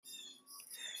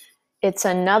It's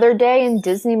another day in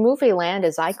Disney Movie Land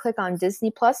as I click on Disney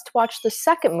Plus to watch the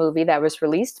second movie that was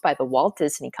released by the Walt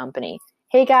Disney Company.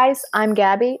 Hey guys, I'm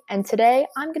Gabby, and today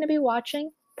I'm going to be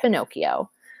watching Pinocchio.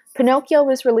 Pinocchio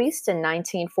was released in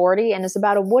 1940 and is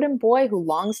about a wooden boy who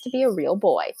longs to be a real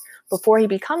boy. Before he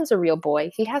becomes a real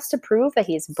boy, he has to prove that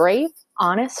he is brave,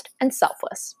 honest, and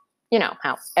selfless. You know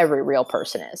how every real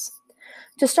person is.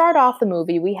 To start off the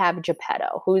movie, we have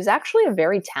Geppetto, who is actually a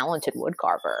very talented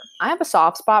woodcarver. I have a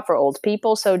soft spot for old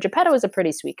people, so Geppetto is a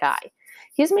pretty sweet guy.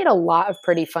 He's made a lot of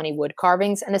pretty funny wood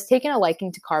carvings and has taken a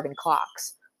liking to carving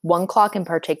clocks. One clock in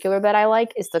particular that I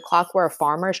like is the clock where a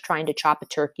farmer is trying to chop a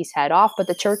turkey's head off, but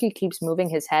the turkey keeps moving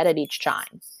his head at each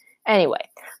chime. Anyway,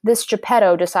 this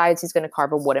Geppetto decides he's going to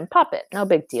carve a wooden puppet. No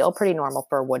big deal, pretty normal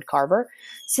for a wood carver.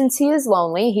 Since he is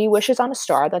lonely, he wishes on a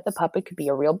star that the puppet could be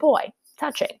a real boy.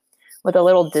 Touching. With a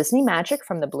little Disney magic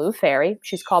from the Blue Fairy,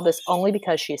 she's called this only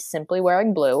because she is simply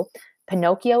wearing blue,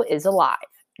 Pinocchio is alive.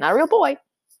 Not a real boy,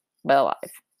 but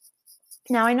alive.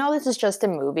 Now, I know this is just a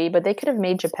movie, but they could have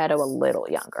made Geppetto a little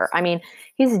younger. I mean,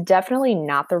 he's definitely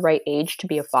not the right age to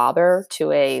be a father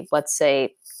to a, let's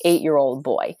say, 8-year-old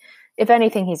boy. If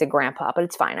anything, he's a grandpa, but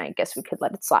it's fine. I guess we could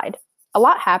let it slide. A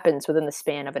lot happens within the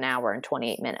span of an hour and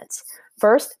 28 minutes.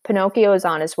 First, Pinocchio is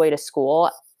on his way to school,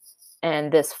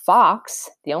 and this fox,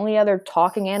 the only other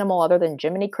talking animal other than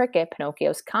Jiminy Cricket,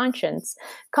 Pinocchio's conscience,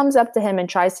 comes up to him and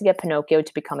tries to get Pinocchio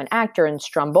to become an actor in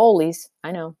Stromboli's,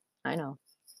 I know,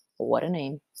 what a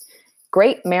name,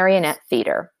 Great Marionette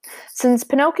Theater. Since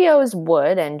Pinocchio is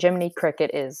wood and Jiminy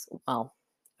Cricket is, well,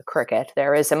 a cricket,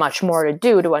 there isn't much more to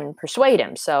do to persuade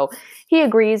him, so he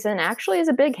agrees and actually is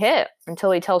a big hit until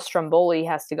he tells Stromboli he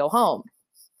has to go home.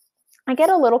 I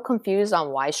get a little confused on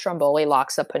why Stromboli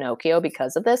locks up Pinocchio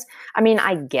because of this. I mean,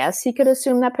 I guess he could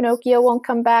assume that Pinocchio won't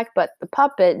come back, but the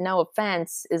puppet, no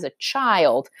offense, is a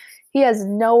child. He has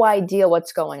no idea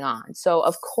what's going on, so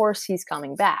of course he's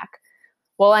coming back.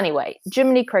 Well, anyway,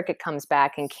 Jiminy Cricket comes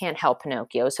back and can't help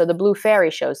Pinocchio, so the Blue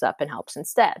Fairy shows up and helps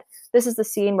instead. This is the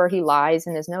scene where he lies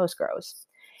and his nose grows.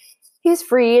 He's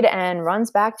freed and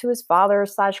runs back to his father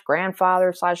slash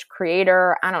grandfather slash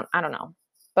creator. I don't know.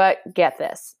 But get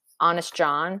this. Honest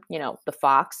John, the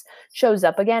fox, shows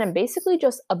up again and basically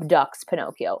just abducts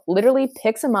Pinocchio, literally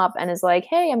picks him up and is like,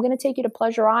 hey, I'm going to take you to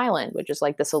Pleasure Island, which is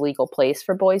like this illegal place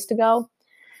for boys to go.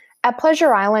 At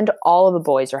Pleasure Island, all of the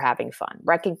boys are having fun,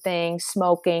 wrecking things,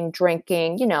 smoking,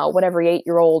 drinking, what every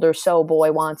 8-year-old or so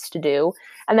boy wants to do.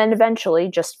 And then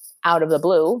eventually, just out of the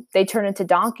blue, they turn into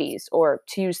donkeys, or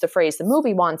to use the phrase the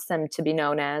movie wants them to be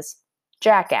known as,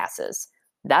 jackasses.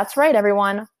 That's right,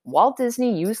 everyone. Walt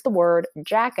Disney used the word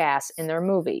jackass in their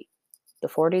movie. The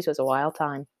 40s was a wild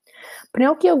time.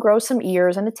 Pinocchio grows some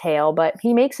ears and a tail, but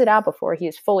he makes it out before he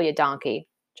is fully a donkey.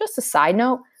 Just a side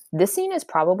note, this scene is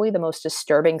probably the most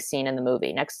disturbing scene in the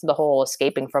movie, next to the whole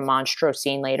escaping from Monstro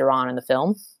scene later on in the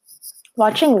film.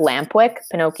 Watching Lampwick,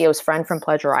 Pinocchio's friend from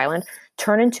Pleasure Island,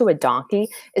 turn into a donkey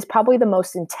is probably the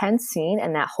most intense scene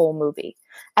in that whole movie.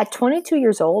 At 22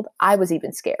 years old, I was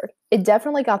even scared. It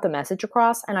definitely got the message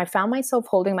across, and I found myself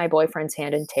holding my boyfriend's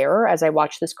hand in terror as I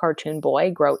watched this cartoon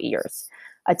boy grow ears,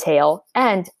 a tail,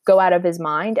 and go out of his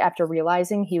mind after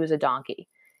realizing he was a donkey.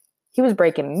 He was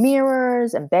breaking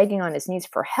mirrors and begging on his knees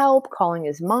for help, calling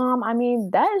his mom. I mean,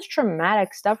 that is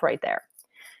traumatic stuff right there.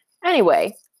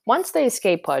 Anyway, once they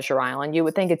escape Pleasure Island, you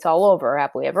would think it's all over,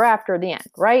 happily ever after, the end,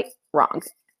 right? Wrong.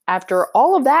 After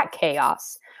all of that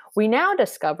chaos, we now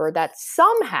discover that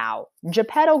somehow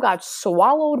Geppetto got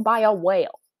swallowed by a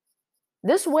whale.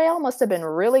 This whale must have been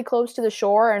really close to the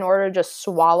shore in order to just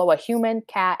swallow a human,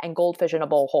 cat, and goldfish in a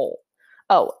bowl whole.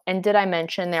 Oh, and did I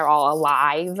mention they're all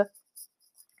alive?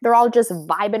 They're all just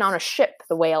vibing on a ship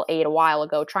the whale ate a while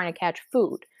ago trying to catch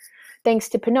food. Thanks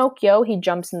to Pinocchio, he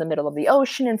jumps in the middle of the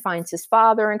ocean and finds his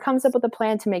father and comes up with a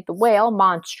plan to make the whale,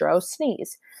 Monstro,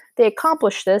 sneeze. They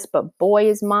accomplish this, but boy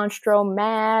is Monstro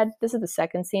mad. This is the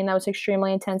second scene that was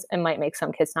extremely intense and might make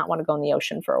some kids not want to go in the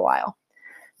ocean for a while.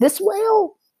 This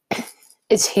whale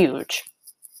is huge.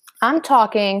 I'm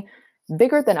talking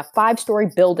bigger than a 5-story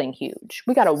building huge.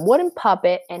 We got a wooden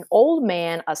puppet, an old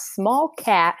man, a small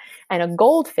cat, and a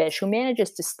goldfish who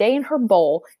manages to stay in her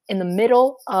bowl in the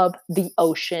middle of the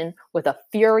ocean with a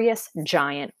furious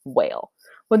giant whale.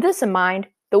 With this in mind,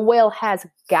 the whale has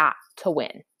got to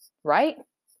win, right?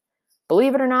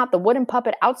 Believe it or not, the wooden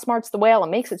puppet outsmarts the whale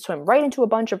and makes it swim right into a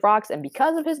bunch of rocks, and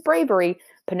because of his bravery,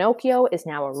 Pinocchio is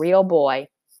now a real boy.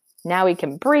 Now he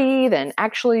can breathe and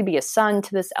actually be a son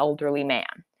to this elderly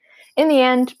man. In the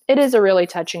end, it is a really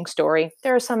touching story.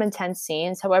 There are some intense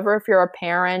scenes. However, if you're a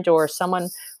parent or someone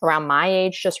around my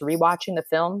age just rewatching the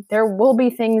film, there will be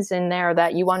things in there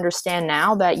that you understand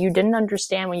now that you didn't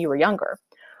understand when you were younger.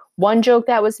 One joke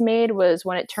that was made was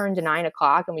when it turned to 9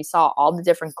 o'clock and we saw all the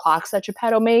different clocks that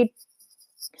Geppetto made.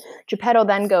 Geppetto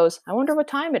then goes, "I wonder what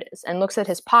time it is," and looks at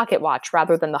his pocket watch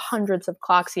rather than the hundreds of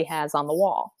clocks he has on the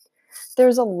wall.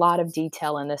 There's a lot of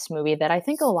detail in this movie that I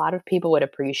think a lot of people would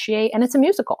appreciate, and it's a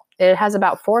musical. It has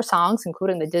about 4 songs,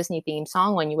 including the Disney theme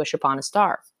song, When You Wish Upon a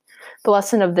Star. The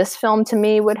lesson of this film to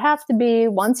me would have to be,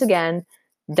 once again,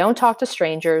 don't talk to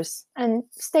strangers and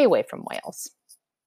stay away from whales.